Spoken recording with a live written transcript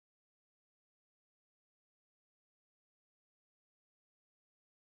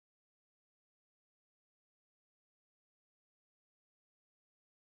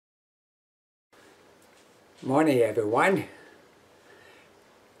Morning, everyone.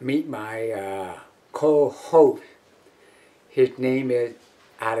 Meet my co-host. His name is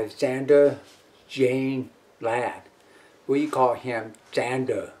Alexander Jane Ladd. We call him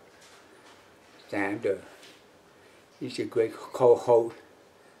Xander. Xander. He's a great co-host.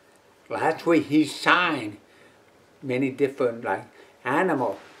 Last week he signed many different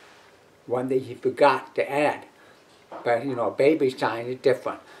animals. One day he forgot to add. But baby sign is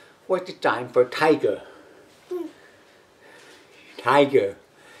different. What's the sign for tiger? Tiger.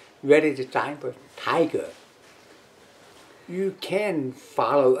 Ready to sign for tiger. You can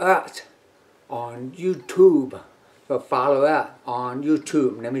follow us on YouTube. So follow us on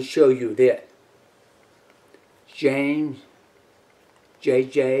YouTube. Let me show you this. James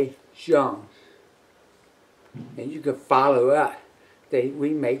J.J. Jones. And you can follow us. We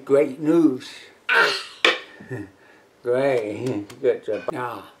make great news. Great. Good job.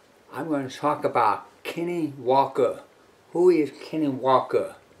 Now, I'm going to talk about Kenny Walker. Who is Kenny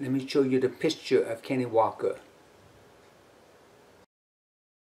Walker? Let me show you the picture of Kenny Walker.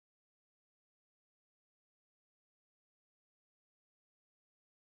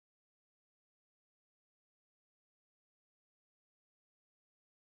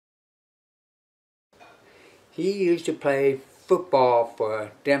 He used to play football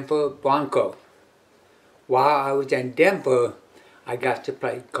for Denver Broncos. While I was in Denver, I got to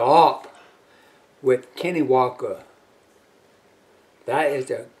play golf with Kenny Walker. That is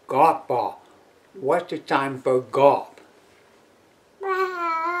a golf ball. What's the time for golf?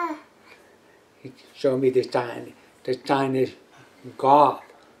 He showed me the sign. The sign is golf.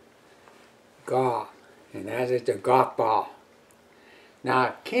 Golf. And that is the golf ball.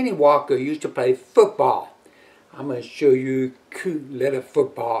 Now, Kenny Walker used to play football. I'm going to show you a cute little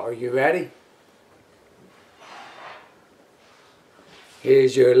football. Are you ready?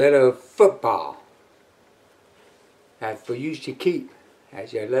 Here's your little football. That's for you to keep.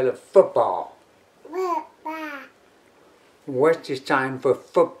 That's your little football. Football. What's the sign for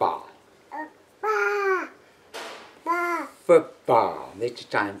football? Football. This is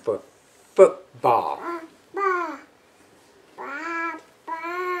time for football.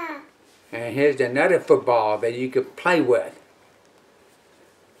 And here's another football that you can play with.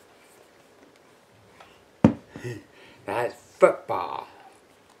 That's football.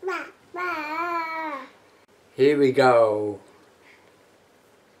 Here we go.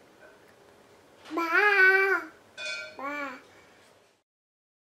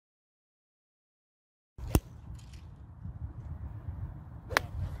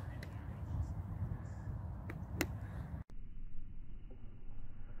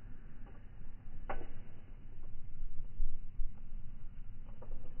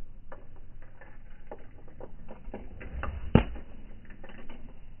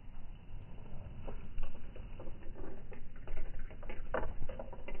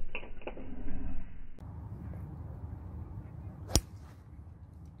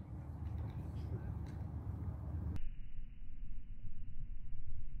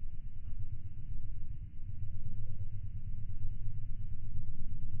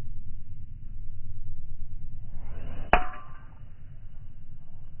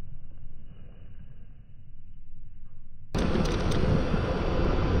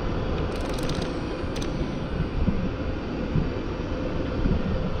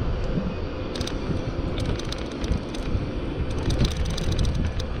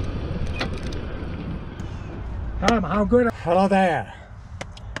 How good? Hello there.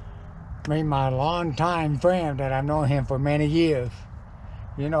 Meet my longtime friend that I've known him for many years.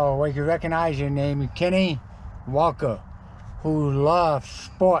 We can recognize your name, Kenny Walker, who loves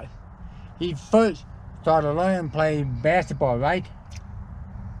sport. He first started learning playing basketball, right?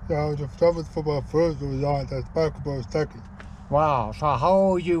 Yeah, I was started football first, but that's basketball second. Wow. So how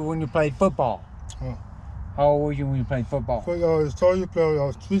old were you when you played football? How old were you when you played football? So I started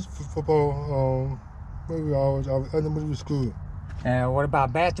playing street football. Maybe I was in the middle school. And what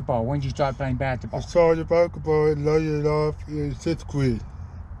about basketball? When did you start playing basketball? I started basketball in 6th grade.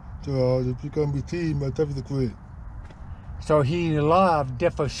 So I became a team at 7th grade. So he loved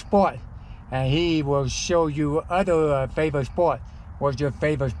different sports, and he will show you other favorite sports. What's your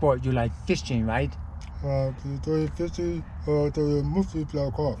favorite sport? You like fishing, right? Fishing, mostly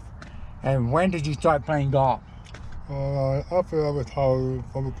play golf. And when did you start playing golf? After I was tired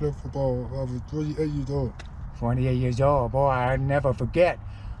from playing football, I was 28 years old. 28 years old. Boy, I'll never forget.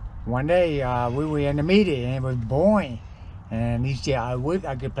 One day we were in a meeting and it was boring. And he said, I wish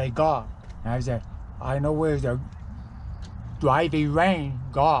I could play golf. And I said, I know where's the driving range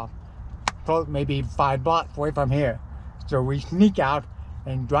golf. Close, maybe 5 blocks away from here. So we sneak out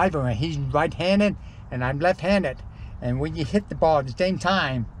and drive him. And he's right-handed and I'm left-handed. And when you hit the ball at the same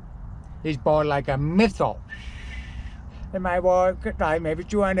time, it's ball like a missile. And my ball could like maybe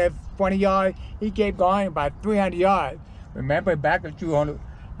 220 yards. He kept going about 300 yards. Remember back at 200,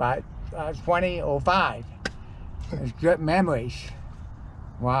 about 2005. It's good memories.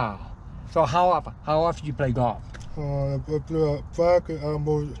 Wow. So how often you play golf? I play back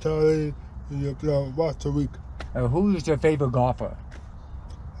almost Saturday. You play once a week. Who's your favorite golfer?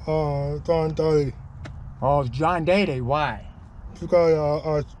 John Daly. Oh, John Daly. Why?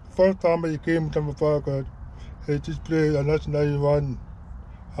 Because first time he came to the Broncos, he just played a national run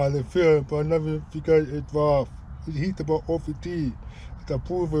on the field, but never forget it drive. He hit the ball off the tee. It's a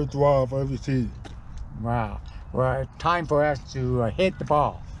proven drive every tee. Wow. Well, time for us to hit the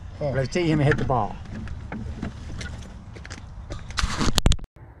ball. Let's see him hit the ball.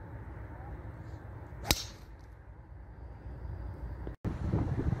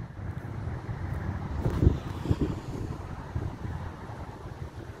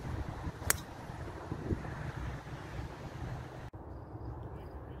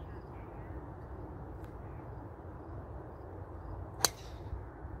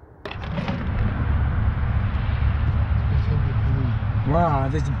 Wow,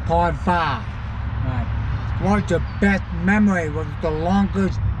 this is part 5. Right. What's the best memory? What's the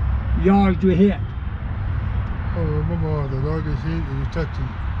longest yard you hit? I remember the longest hit in the Texas.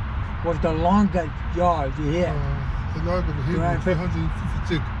 What's the longest yard you hit? The longest hit was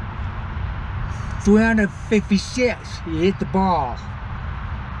 356. 356. You hit the ball.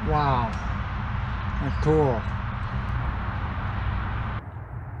 Wow. That's cool.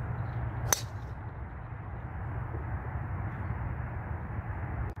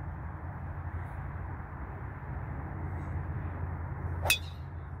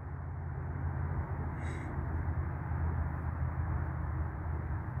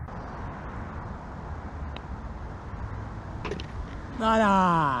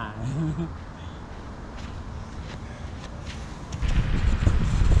 Ta-da!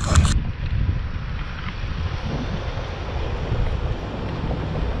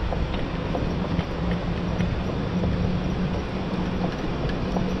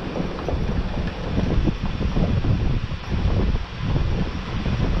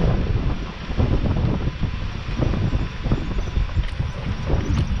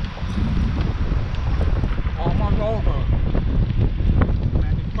 Almost over.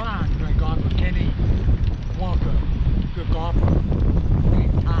 Good golfer.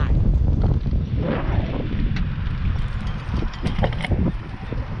 Great time.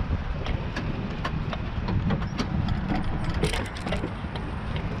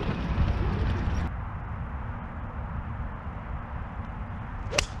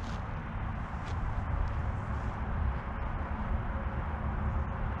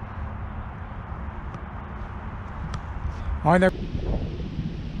 On the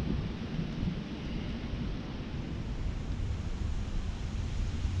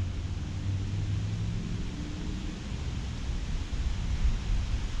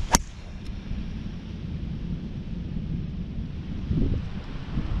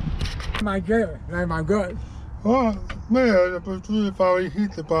my good, my good. Oh, man, but if I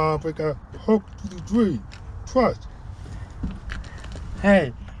hit the ball, I got hooked to the tree. Trust.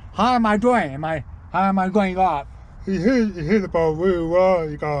 Hey, how am I doing? How am I going off? He hit the ball really well.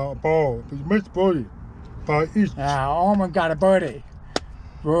 He got a ball. He missed birdie by each. Yeah, I almost got a birdie.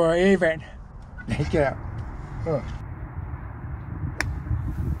 We're even. Take care.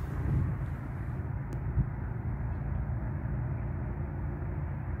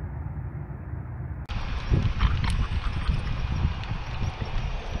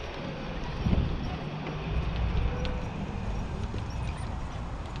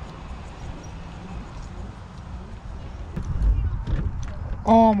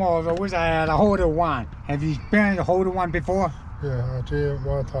 Almost. I wish I had a holder one. Have you been a holder one before? Yeah, I did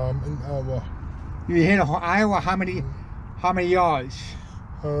one time in Iowa. You hit Iowa? How many yards?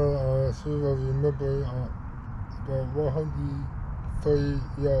 I see if I remember about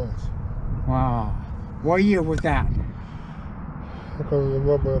 130 yards. Wow. What year was that? I can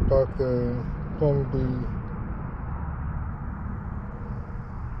remember back then, probably.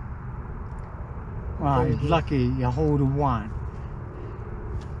 Wow, you're lucky you hold one.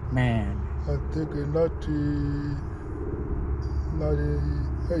 Man. I think in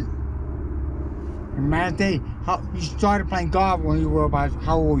 1998. Man, you started playing golf when you were about,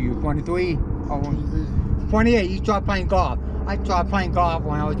 how old were you, 23? 28, you started playing golf. I started playing golf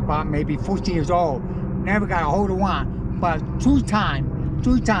when I was about maybe 14 years old. Never got a hold of one, but two times,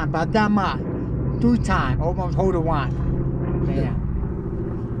 about that much. 2 times, almost hold of one. Man,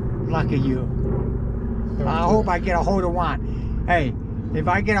 lucky you. I hope I get a hold of one. Hey, if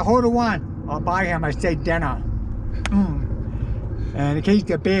I get a hold of one, I'll buy him a steak dinner. And a case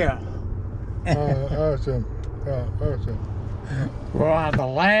of beer. Awesome. Awesome. Well, on the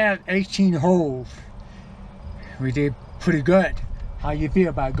last 18 holes, we did pretty good. How you feel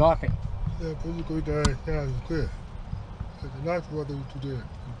about golfing? Yeah, pretty good. Yeah, it's good. It's nice weather today.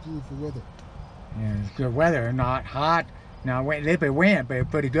 It's beautiful weather. Yeah, it's good weather, not hot. Now, a little bit wind, but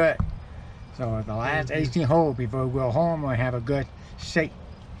pretty good. So the last 18 holes before we go home, we'll have a good steak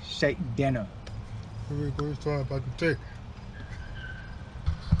dinner. We're going to start about the take.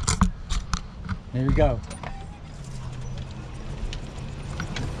 Here we go.